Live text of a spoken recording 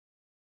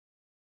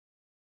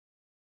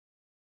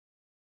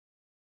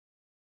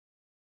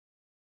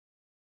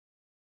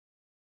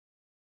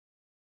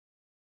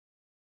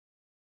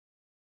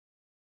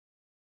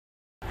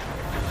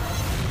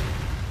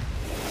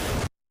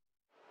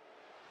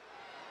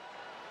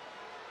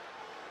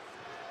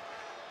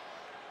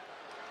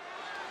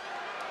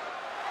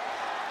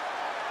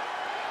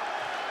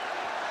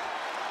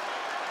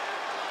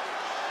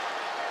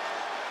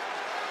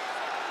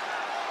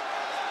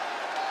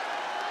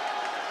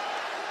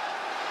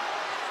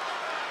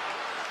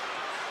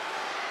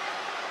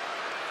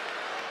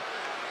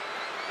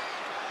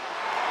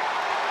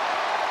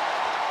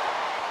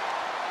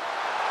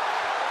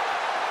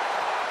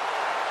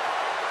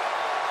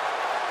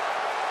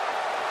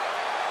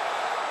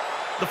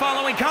The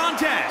following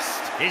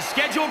contest is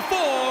scheduled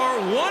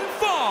for one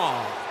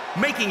fall.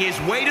 Making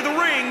his way to the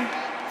ring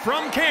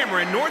from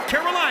Cameron, North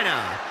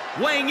Carolina,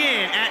 weighing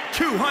in at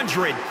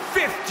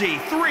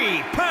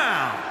 253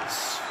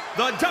 pounds,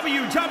 the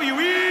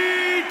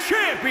WWE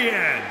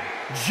Champion,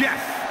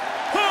 Jeff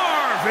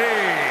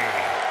Harvey.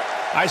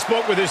 I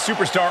spoke with this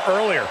superstar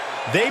earlier.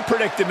 They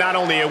predicted not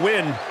only a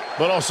win,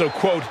 but also,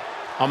 quote,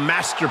 a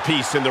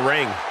masterpiece in the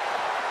ring.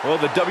 Well,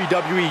 the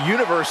WWE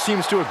Universe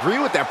seems to agree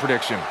with that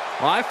prediction.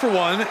 Well, I, for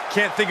one,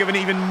 can't think of an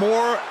even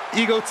more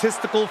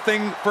egotistical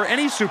thing for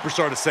any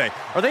superstar to say.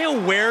 Are they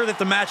aware that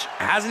the match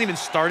hasn't even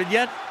started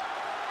yet?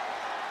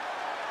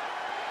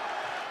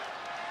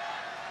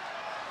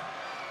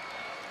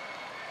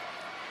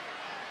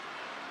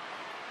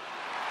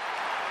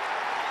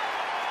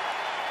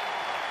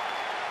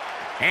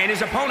 And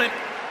his opponent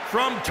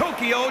from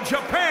Tokyo,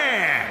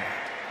 Japan,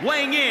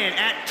 weighing in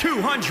at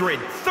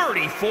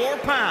 234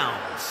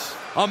 pounds.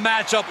 A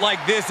matchup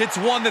like this, it's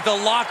one that the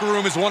locker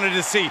room has wanted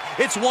to see.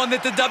 It's one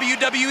that the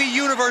WWE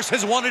Universe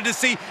has wanted to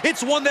see.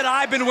 It's one that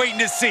I've been waiting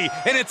to see,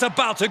 and it's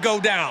about to go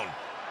down.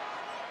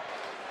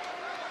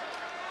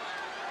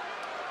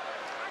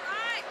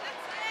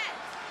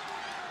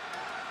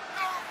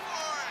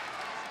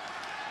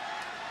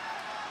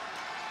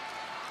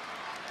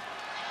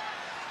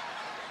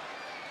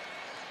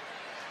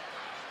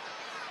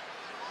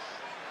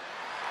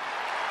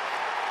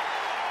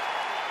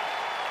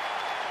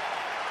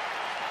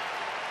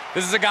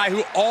 This is a guy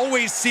who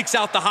always seeks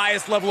out the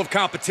highest level of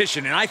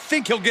competition, and I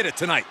think he'll get it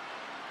tonight.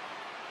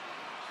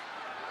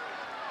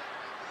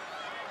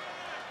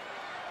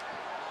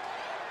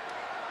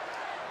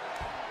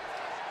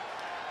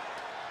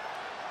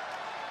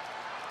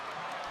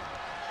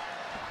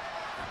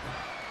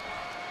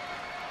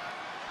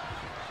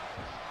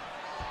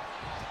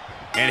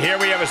 And here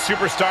we have a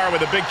superstar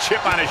with a big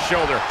chip on his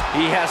shoulder.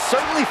 He has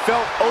certainly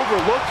felt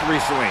overlooked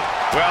recently.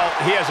 Well,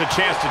 he has a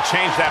chance to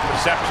change that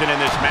perception in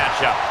this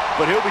matchup.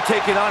 But he'll be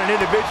taking on an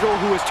individual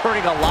who is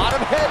turning a lot of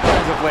heads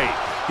as of late.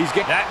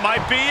 That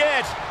might be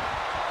it.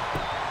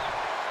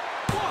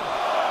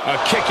 A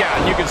kick out,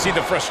 and you can see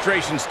the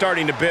frustration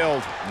starting to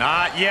build.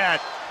 Not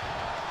yet.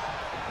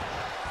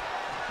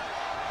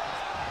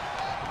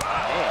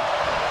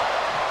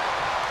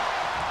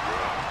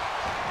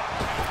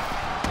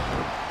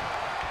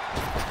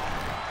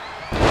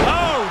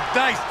 Oh,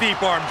 nice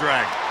deep arm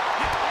drag.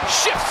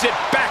 Shifts it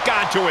back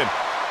onto him.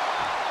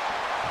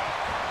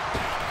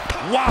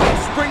 Wow,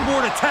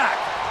 springboard attack.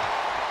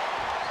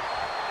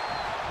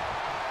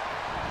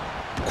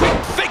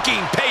 Quick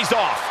thinking pays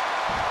off.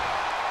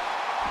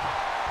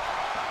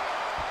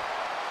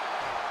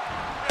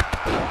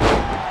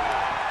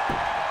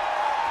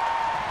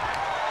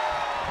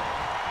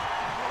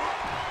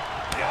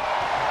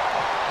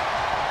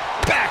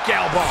 Back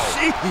elbow.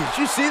 Jeez, did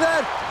you see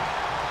that?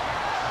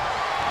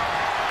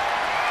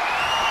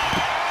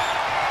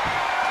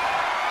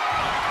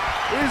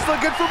 He's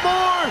looking for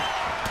more.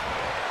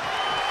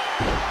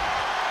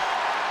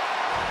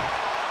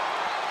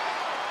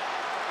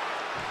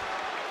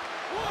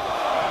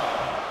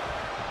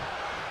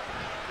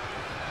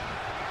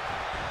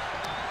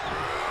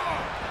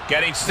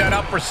 Getting set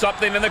up for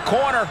something in the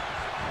corner.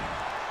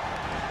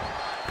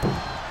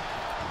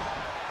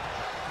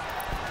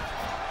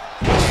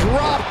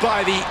 Dropped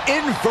by the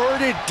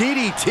inverted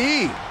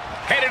DDT.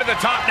 Headed to the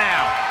top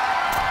now.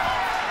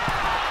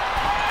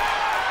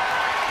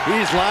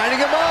 He's lining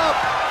him up.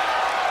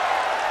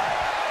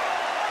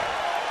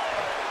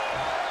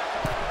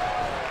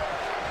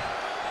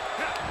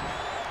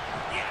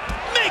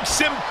 Makes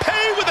him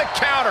pay with a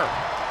counter.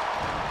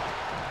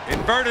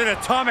 Inverted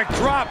atomic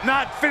drop,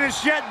 not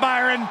finished yet,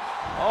 Byron.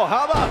 Oh,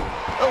 how about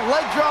a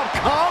leg drop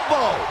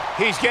combo?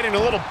 He's getting a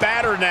little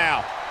battered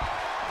now.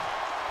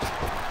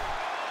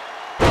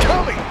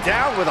 Coming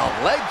down with a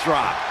leg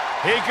drop.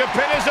 He could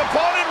pin his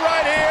opponent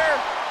right here.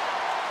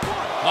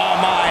 Oh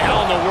my,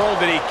 how in the world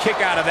did he kick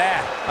out of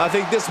that? I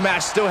think this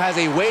match still has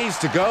a ways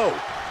to go.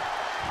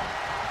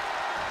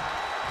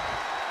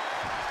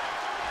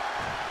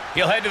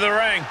 He'll head to the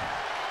ring.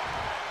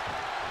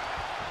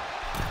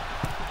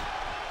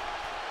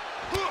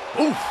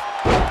 Oof.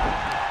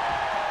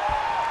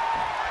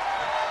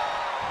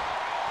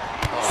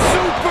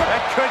 Super.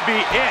 That could be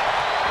it.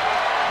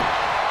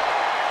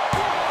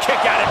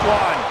 Kick out at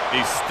one.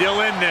 He's still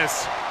in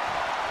this.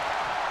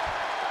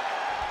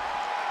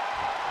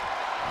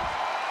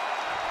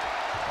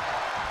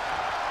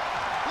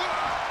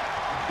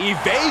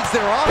 Evades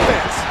their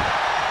offense.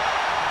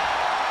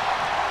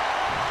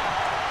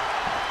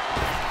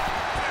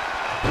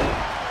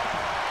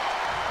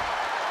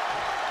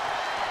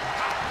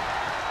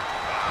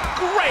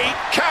 Great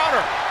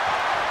counter.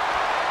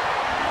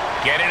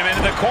 Getting him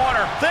into the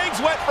corner. Things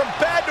went from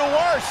bad to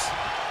worse.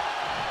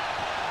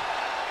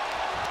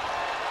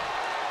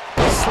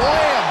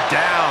 Slam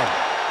down.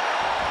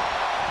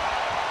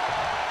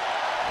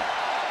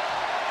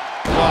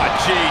 Oh,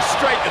 gee,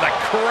 straight to the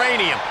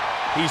cranium.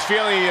 He's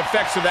feeling the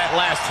effects of that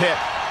last hit.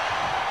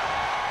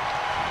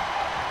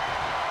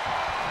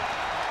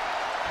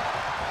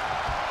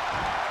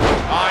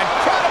 Oh,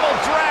 incredible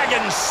drag.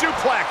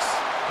 suplex.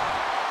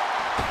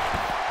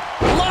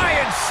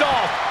 Lion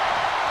salt.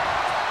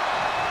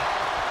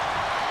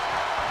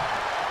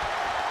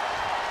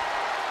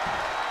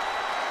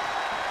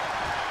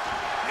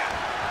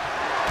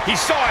 He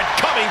saw it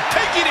coming,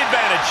 taking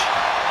advantage.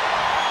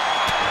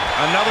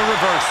 Another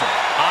reversal.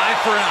 Eye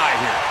for an eye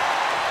here.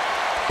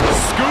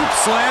 Scoop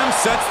slam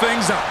sets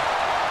things up.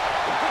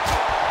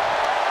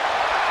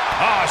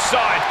 Oh, saw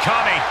it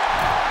coming.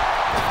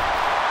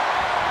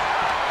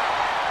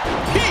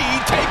 He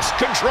takes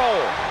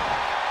control.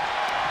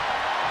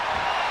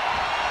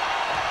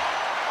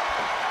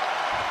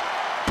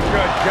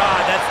 Good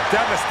God, that's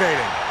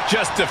devastating.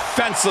 Just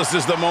defenseless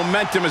as the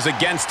momentum is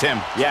against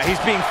him. Yeah, he's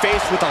being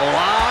faced with a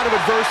lot of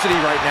adversity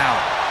right now.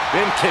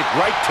 Been kicked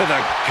right to the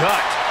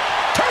gut.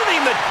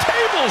 Turning the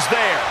tables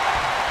there.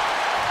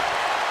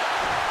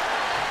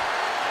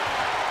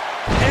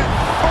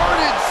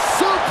 Inverted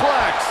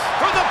suplex.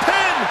 For the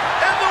pin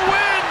and the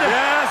win.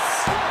 Yes.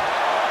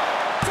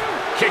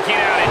 Kicking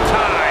out in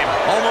time.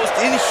 Almost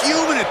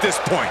inhuman at this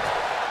point.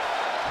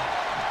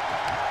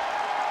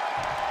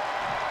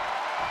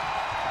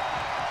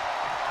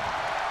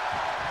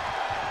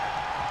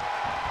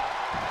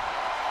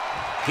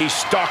 He's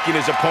stalking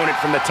his opponent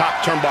from the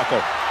top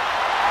turnbuckle.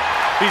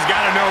 He's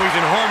got to know he's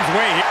in harm's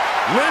way.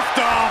 Lift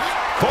off.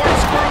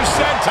 Corkscrew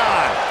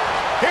senton.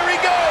 Here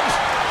he goes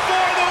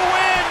for the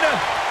win.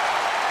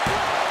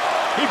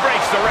 He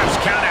breaks the ref's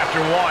count after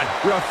one.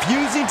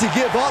 Refusing to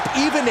give up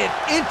even an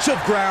inch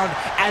of ground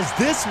as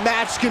this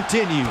match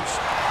continues.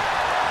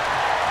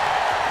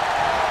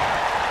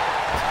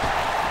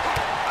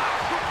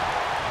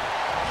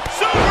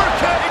 Super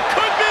kick. It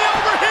could be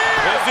over here.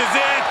 This is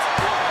it.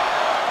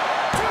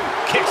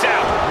 Kicks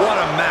out. What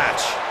a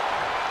match.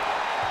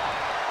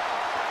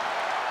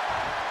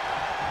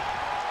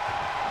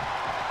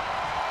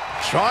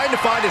 Trying to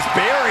find his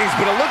bearings,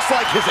 but it looks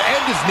like his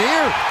end is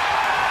near.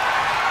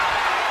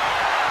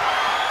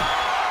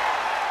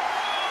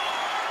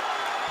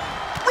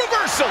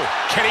 Reversal.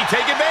 Can he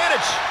take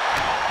advantage?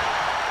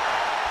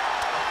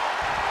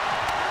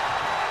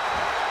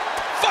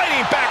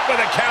 Fighting back with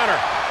a counter.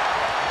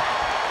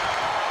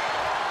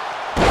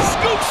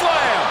 Scoop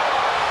slam.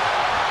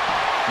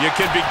 You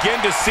can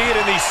begin to see it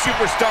in these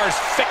superstars'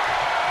 face.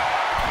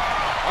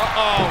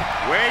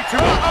 Way too...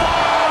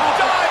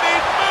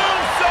 Diving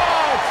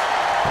moonsault.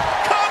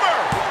 Cover.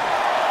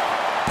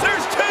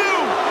 There's two.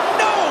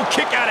 No,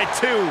 kick out at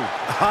two.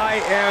 I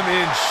am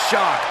in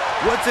shock.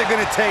 What's it going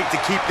to take to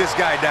keep this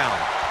guy down?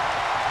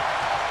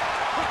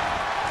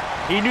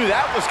 He knew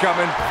that was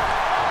coming.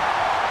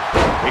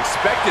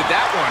 Expected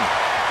that one.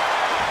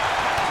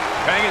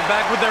 Bang it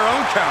back with their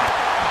own count.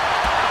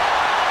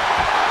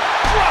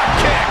 Drop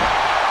kick.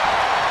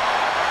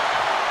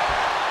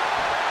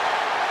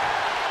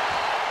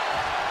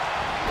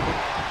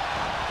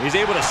 He's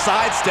able to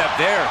sidestep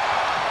there.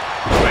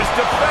 Twist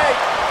of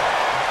fate.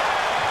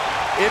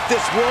 If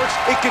this works,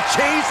 it could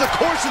change the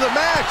course of the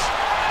match.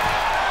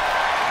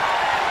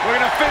 We're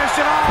gonna finish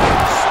it off.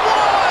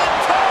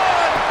 Swanton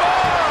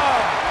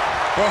bomb.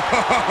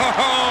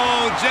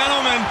 Oh,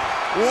 gentlemen,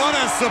 what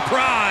a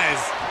surprise.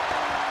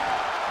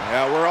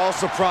 Yeah, we're all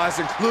surprised,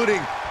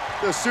 including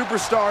the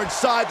superstar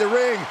inside the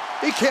ring.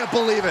 He can't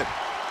believe it.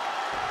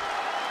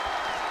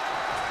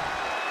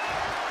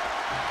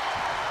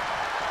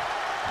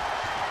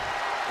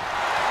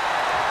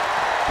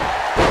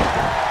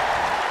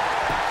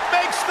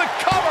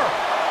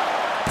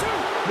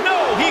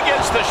 He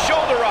gets the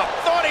shoulder up.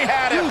 Thought he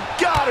had him. You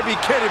gotta be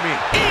kidding me.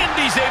 And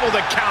he's able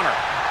to counter.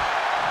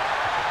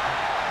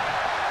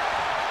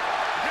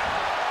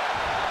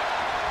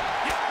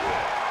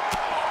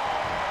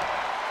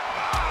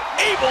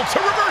 Able to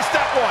reverse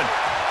that one.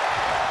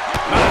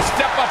 Not a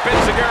step up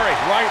Enziguri.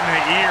 Right in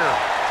the ear.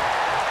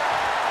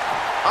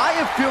 I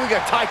am feeling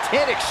a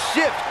titanic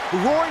shift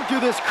roaring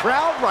through this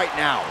crowd right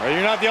now. Well,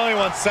 you're not the only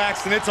one,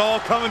 Saxton. It's all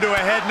coming to a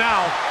head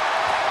now.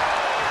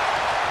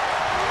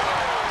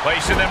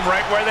 Placing them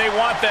right where they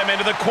want them,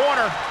 into the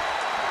corner.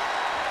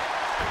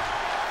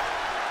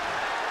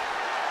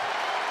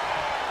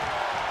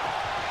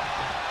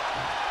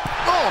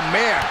 Oh,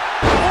 man.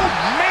 Oh,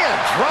 man,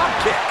 drop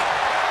kick.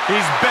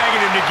 He's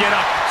begging him to get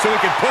up so he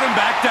can put him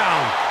back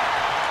down.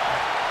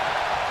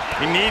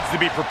 He needs to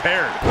be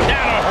prepared.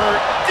 That'll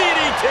hurt.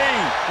 DDT.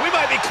 We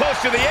might be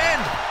close to the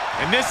end.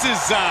 And this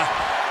is,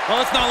 well,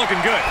 it's not looking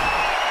good.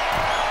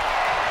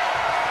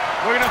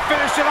 We're gonna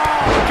finish it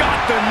off.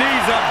 Got the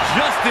knees up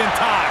just in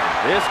time.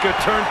 This could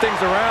turn things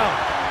around.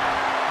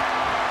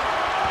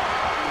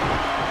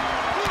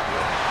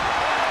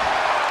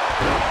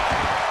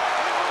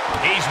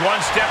 He's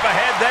one step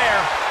ahead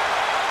there.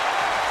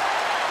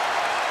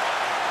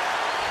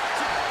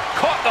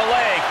 Caught the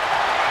leg.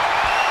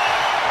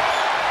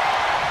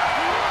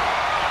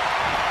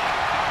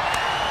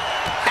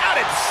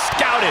 Had it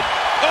scouted.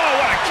 Oh,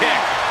 what a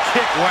kick.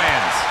 Kick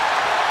lands.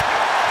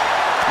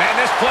 Man,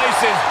 this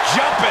place is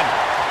jumping.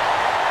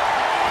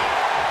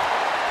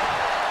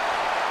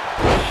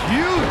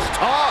 Huge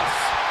toss.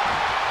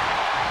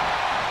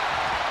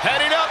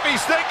 Heading up,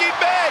 he's thinking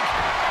big.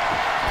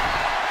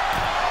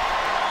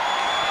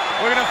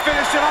 We're gonna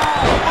finish it off.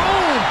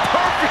 Boom!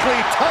 Perfectly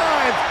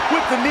timed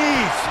with the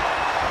knees.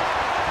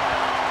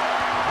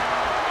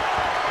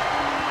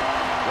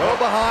 Go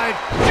behind.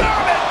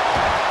 German!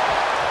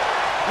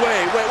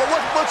 Wait,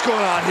 what's going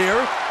on here?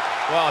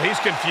 Well, he's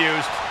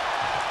confused.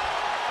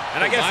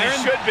 And I guess he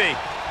should be.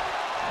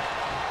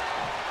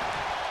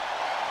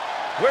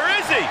 Where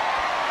is he?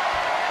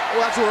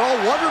 Well, that's what we're all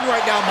wondering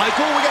right now,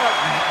 Michael. We got a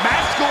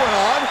match going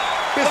on.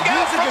 His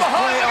music is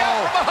playing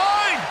all. From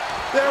behind!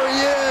 There he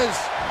is.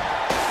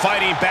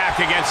 Fighting back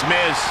against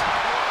Miz.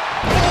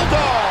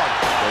 Bulldog!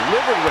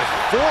 Delivered with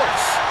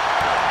force.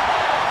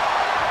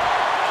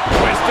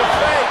 Twist of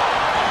fate.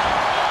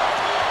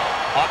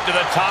 Up to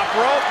the top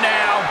rope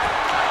now.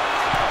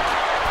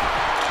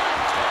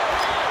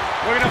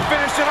 We're gonna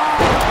finish it off.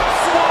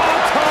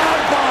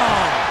 Swanton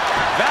bomb.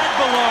 That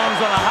belongs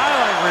on a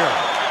highlight reel.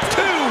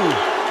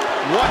 2.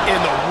 What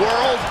in the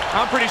world?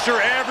 I'm pretty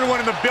sure everyone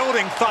in the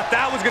building thought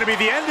that was gonna be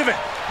the end of it,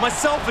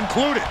 myself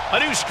included.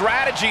 A new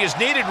strategy is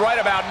needed right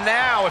about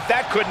now if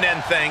that couldn't end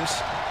things.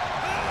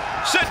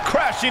 Sent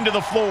crashing to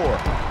the floor.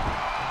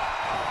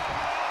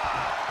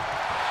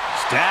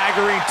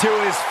 Staggering to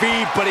his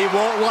feet, but he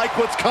won't like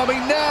what's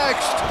coming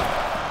next.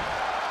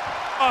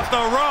 Off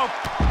the rope.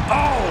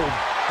 Oh,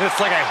 it's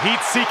like a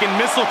heat-seeking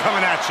missile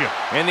coming at you.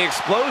 And the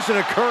explosion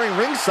occurring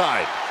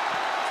ringside.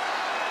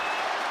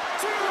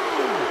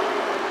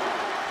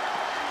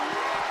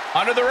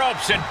 Under the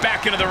ropes and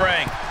back into the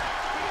ring.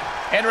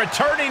 And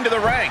returning to the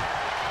ring.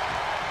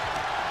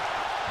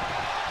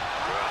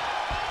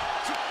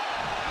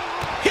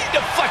 He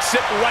deflects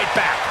it right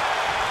back.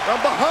 From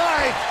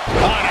behind.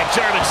 On a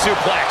German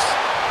suplex.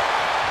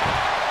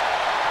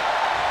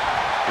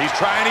 He's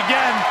trying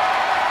again.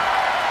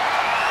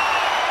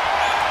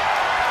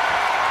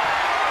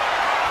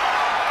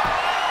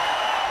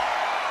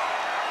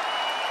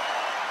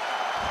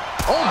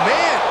 Oh,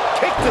 man.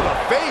 Kick to the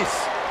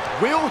face.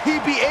 Will he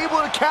be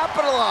able to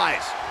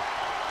capitalize?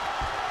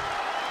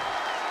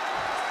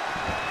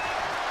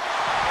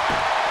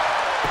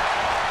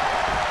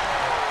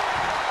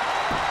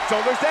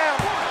 Shoulders down. 1,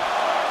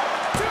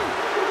 2,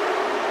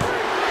 3.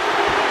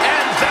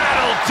 And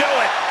that'll do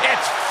it.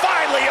 It's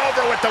finally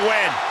over with the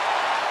win.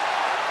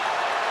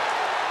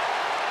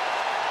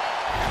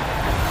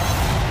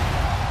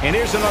 And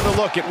here's another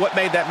look at what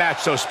made that match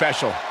so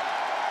special.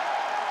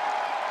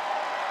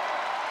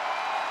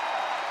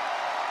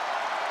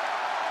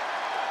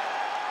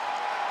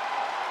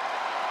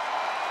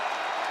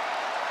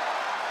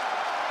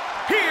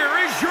 Here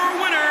is your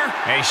winner.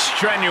 A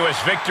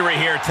strenuous victory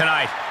here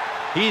tonight.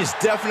 He's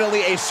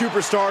definitely a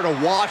superstar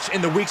to watch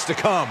in the weeks to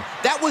come.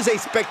 That was a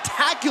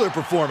spectacular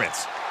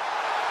performance.